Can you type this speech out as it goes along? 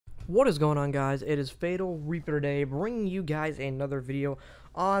What is going on, guys? It is Fatal Reaper today, bringing you guys another video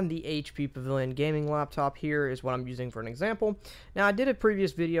on the HP Pavilion gaming laptop. Here is what I'm using for an example. Now, I did a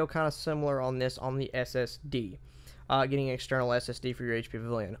previous video kind of similar on this on the SSD, getting an external SSD for your HP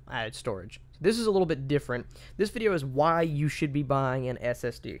Pavilion, added storage. This is a little bit different. This video is why you should be buying an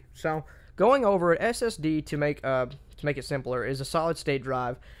SSD. So, going over it, SSD, to make it simpler, is a solid state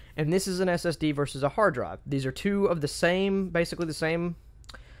drive, and this is an SSD versus a hard drive. These are two of the same, basically the same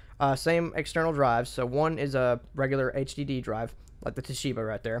external drives. So one is a regular HDD drive, like the Toshiba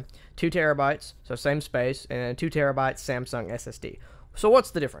right there, 2 terabytes, so same space, and 2 terabytes Samsung SSD. So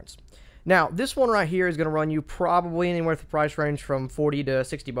what's the difference? Now, this one right here is going to run you probably anywhere with the price range from 40 to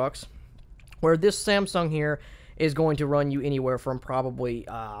 60 bucks, where this Samsung here is going to run you anywhere from probably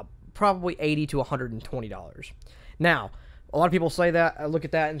 80 to $120. Now, a lot of people say that, I look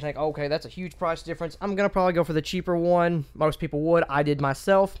at that and think, okay, that's a huge price difference. I'm going to probably go for the cheaper one. Most people would. I did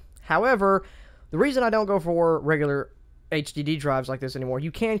myself. However, the reason I don't go for regular HDD drives like this anymore,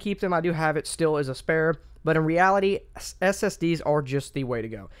 you can keep them. I do have it still as a spare. But in reality, SSDs are just the way to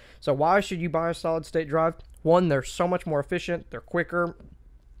go. So why should you buy a solid state drive? One, they're so much more efficient. They're quicker.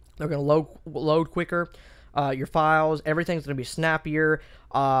 They're going to load quicker. Your files, everything's going to be snappier.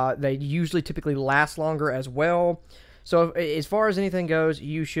 They usually typically last longer as well. So as far as anything goes,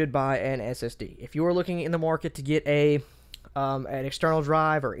 you should buy an SSD. If you are looking in the market to get an external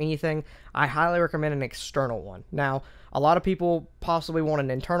drive or anything, I highly recommend an external one. Now, a lot of people possibly want an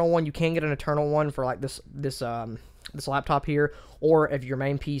internal one. You can get an internal one for like this laptop here, or if your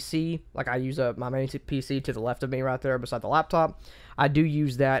main PC, like I use my main PC to the left of me right there beside the laptop, I do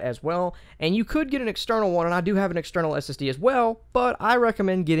use that as well. And you could get an external one, and I do have an external SSD as well, but I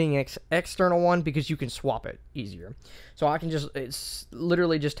recommend getting an external one because you can swap it easier. So I can it's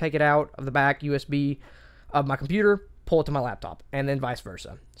literally just take it out of the back USB of my computer, pull it to my laptop, and then vice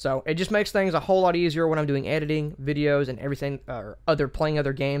versa. So it just makes things a whole lot easier when I'm doing editing, videos, and everything, or playing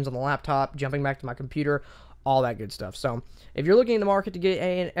other games on the laptop, jumping back to my computer, all that good stuff. So if you're looking in the market to get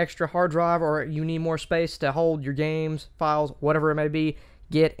an extra hard drive, or you need more space to hold your games, files, whatever it may be,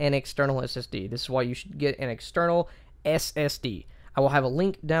 get an external SSD. This is why you should get an external SSD. I will have a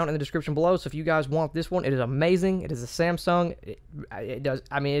link down in the description below, so if you guys want this one, it is amazing. It is a Samsung. It does,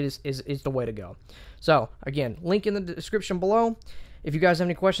 I mean, it is the way to go. So, again, link in the description below. If you guys have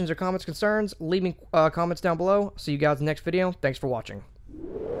any questions or comments, concerns, leave me comments down below. See you guys in the next video. Thanks for watching.